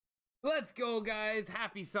Let's go, guys.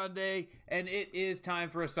 Happy Sunday, and it is time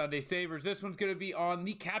for a Sunday Savers. This one's going to be on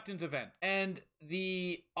the Captain's event, and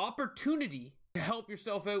the opportunity to help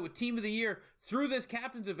yourself out with Team of the Year through this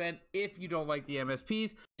Captain's event. If you don't like the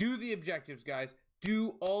MSPs, do the objectives, guys.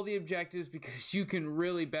 Do all the objectives because you can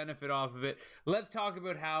really benefit off of it. Let's talk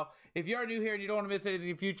about how, if you are new here and you don't want to miss anything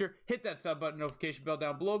in the future, hit that sub button, notification bell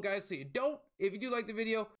down below, guys, so you don't. If you do like the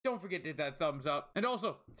video, don't forget to hit that thumbs up. And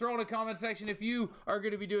also, throw in a comment section if you are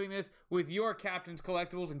going to be doing this with your Captain's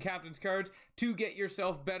collectibles and Captain's cards to get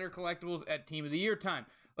yourself better collectibles at Team of the Year time.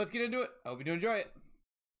 Let's get into it. I hope you do enjoy it.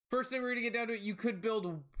 First thing we're going to get down to it, you could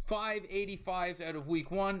build 5 85s out of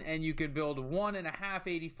week 1, and you could build 1.5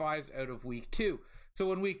 85s out of week 2. So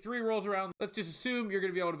when week 3 rolls around, let's just assume you're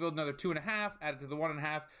going to be able to build another 2.5, add it to the 1.5,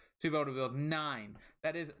 so you'll be able to build 9.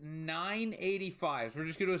 That is 9 85s. We're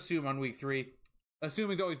just going to assume on week 3.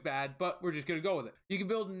 Assuming is always bad, but we're just going to go with it. You can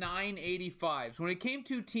build 9 85s. When it came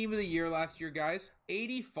to Team of the Year last year, guys,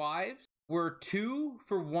 85s were 2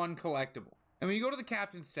 for 1 collectible. And when you go to the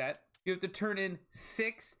Captain set, you have to turn in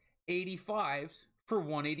 6 85s for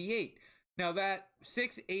 188. Now that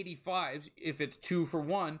 6 85s, if it's 2 for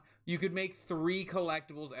 1, you could make 3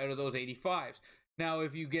 collectibles out of those 85s. Now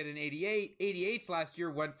if you get an 88, 88s last year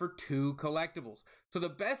went for 2 collectibles. So the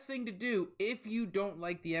best thing to do if you don't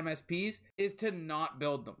like the MSPs is to not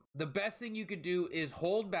build them. The best thing you could do is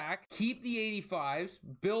hold back, keep the 85s,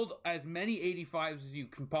 build as many 85s as you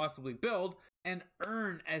can possibly build, and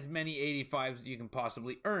earn as many 85s as you can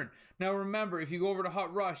possibly earn. Now remember, if you go over to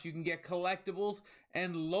Hot Rush, you can get collectibles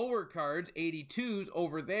and lower cards, 82s,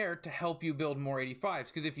 over there to help you build more 85s.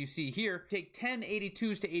 Because if you see here, take 10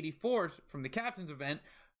 82s to 84s from the Captain's event,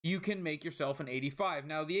 you can make yourself an 85.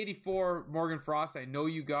 Now the 84 Morgan Frost, I know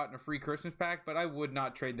you got in a free Christmas pack, but I would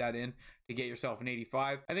not trade that in to get yourself an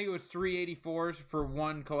 85. I think it was 3 84s for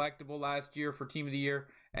 1 collectible last year for Team of the Year,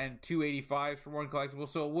 and 2 85s for 1 collectible,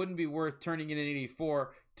 so it wouldn't be worth turning in an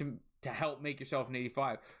 84 to help make yourself an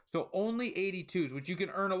 85. So only 82s, which you can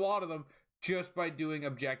earn a lot of them just by doing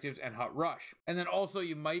objectives and Hot Rush. And then also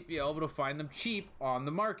you might be able to find them cheap on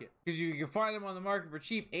the market, because you can find them on the market for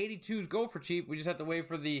cheap. 82s go for cheap. We just have to wait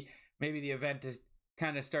for maybe the event to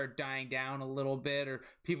kind of start dying down a little bit, or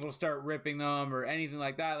people start ripping them or anything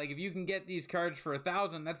like that. Like if you can get these cards for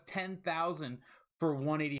 1,000, that's 10,000 for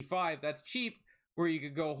 185. That's cheap, where you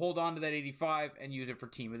could go hold on to that 85 and use it for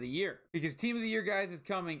Team of the Year. Because Team of the Year, guys, is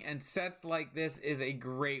coming, and sets like this is a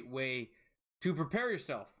great way to prepare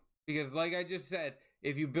yourself. Because like I just said,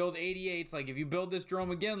 if you build 88s, like if you build this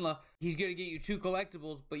Jerome McGinley, he's going to get you 2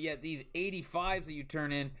 collectibles, but yet these 85s that you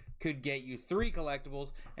turn in could get you 3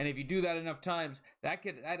 collectibles. And if you do that enough times, that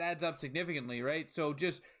adds up significantly, right? So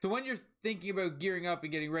when you're thinking about gearing up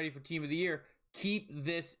and getting ready for Team of the Year, keep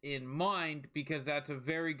this in mind, because that's a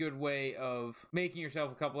very good way of making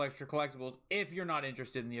yourself a couple extra collectibles if you're not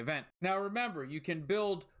interested in the event. Now remember, you can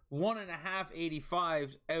build 1.5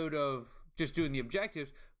 85s out of just doing the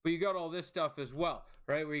objectives, but you got all this stuff as well,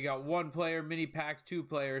 right? Where you got 1 player, mini packs, 2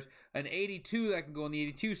 players, an 82 that can go in the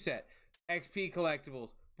 82 set, XP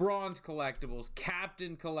collectibles, bronze collectibles,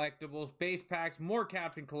 captain collectibles, base packs, more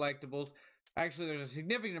captain collectibles. Actually, there's a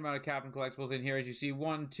significant amount of captain collectibles in here, as you see.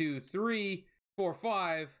 1 2 3 4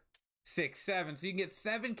 5 6 7. So you can get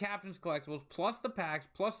 7 captain's collectibles plus the packs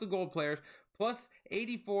plus the gold players plus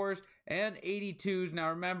 84s and 82s. Now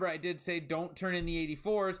remember, I did say don't turn in the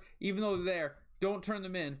 84s, even though they're there. Don't turn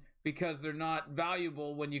them in, because they're not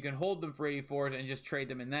valuable when you can hold them for 84s and just trade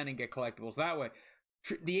them in then and get collectibles that way.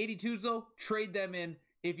 The 82s though, trade them in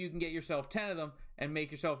if you can get yourself 10 of them and make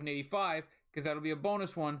yourself an 85, because that'll be a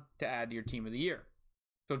bonus one to add to your Team of the Year.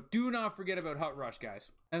 So do not forget about Hot Rush, guys.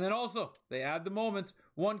 And then also, they add the moments.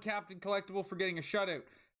 1 captain collectible for getting a shutout.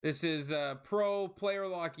 This is pro, player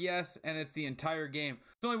lock, yes, and it's the entire game.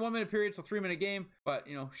 It's only 1 minute period, so 3-minute game, but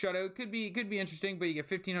you know, shutout could be interesting, but you get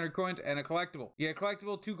 1,500 coins and a collectible. You get a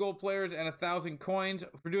collectible, 2 gold players, and 1,000 coins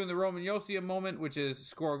for doing the Roman Josia moment, which is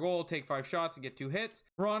score a goal, take 5 shots, and get 2 hits.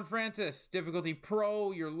 Ron Francis, difficulty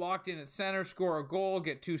pro, you're locked in at center, score a goal,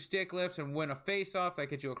 get 2 stick lifts, and win a face-off. That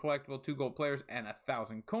gets you a collectible, 2 gold players, and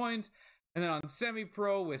 1,000 coins. And then on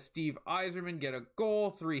semi-pro with Steve Yzerman, get a goal,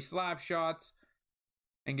 3 slap shots,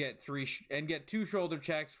 and get 2 shoulder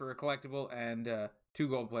checks for a collectible, and 2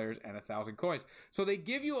 gold players and 1,000 coins. So they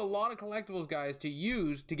give you a lot of collectibles, guys, to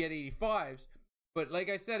use to get 85s. But like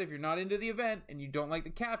I said, if you're not into the event and you don't like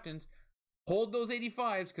the captains, hold those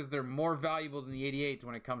 85s, because they're more valuable than the 88s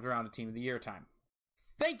when it comes around to Team of the Year time.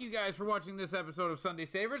 Thank you guys for watching this episode of Sunday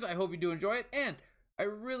Savers. I hope you do enjoy it, and I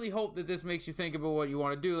really hope that this makes you think about what you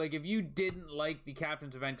want to do. Like, if you didn't like the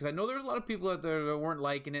captain's event, because I know there's a lot of people out there that weren't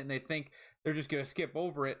liking it and they think they're just going to skip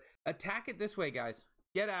over it, attack it this way, guys.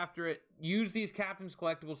 get after it, use these captain's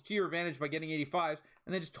collectibles to your advantage by getting 85s,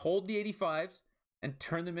 and then just hold the 85s and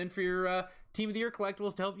turn them in for your Team of the Year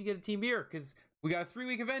collectibles to help you get a Team of the Year, because we got a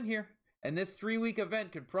 3-week event here, and this 3-week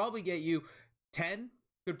event could probably get you 10,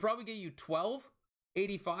 could probably get you 12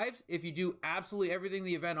 85s if you do absolutely everything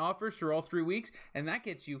the event offers for all 3 weeks, and that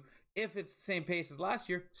gets you, if it's the same pace as last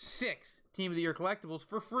year, 6 Team of the Year collectibles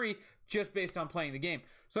for free just based on playing the game.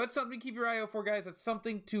 So that's something to keep your eye out for, guys. That's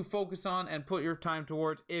something to focus on and put your time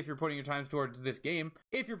towards if you're putting your time towards this game.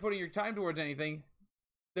 If you're putting your time towards anything,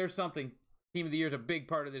 there's something. Team of the Year is a big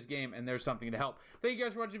part of this game, and there's something to help. Thank you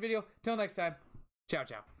guys for watching the video. Till next time, ciao,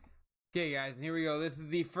 ciao. Okay, guys, and here we go. This is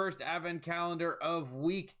the first advent calendar of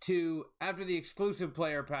week 2 after the exclusive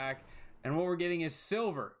player pack, and what we're getting is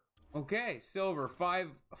silver. Okay, silver. Five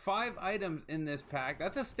items in this pack.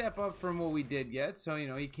 That's a step up from what we did get, so, you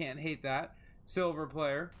know, you can't hate that. Silver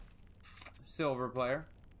player,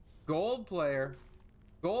 gold player,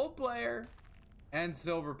 and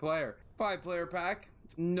silver player. 5-player pack.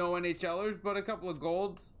 No NHLers, but a couple of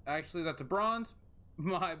golds. Actually, that's a bronze.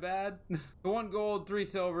 My bad. 1 gold, 3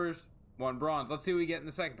 silvers, 1 bronze. Let's see what we get in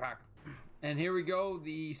the second pack. And here we go.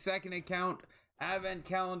 The second account advent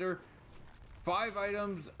calendar. 5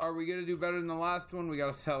 items. Are we going to do better than the last one? We got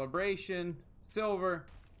a celebration. Silver.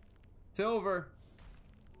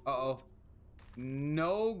 Uh-oh.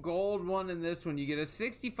 No gold one in this one. You get a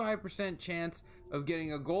 65% chance of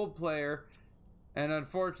getting a gold player. And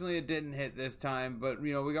unfortunately, it didn't hit this time. But,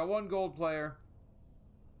 you know, we got 1 gold player,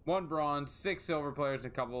 1 bronze, 6 silver players,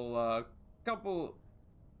 and a couple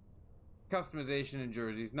customization and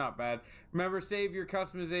jerseys. Not bad. Remember, save your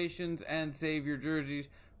customizations and save your jerseys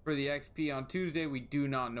for the XP on Tuesday. We do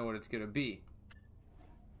not know what it's going to be.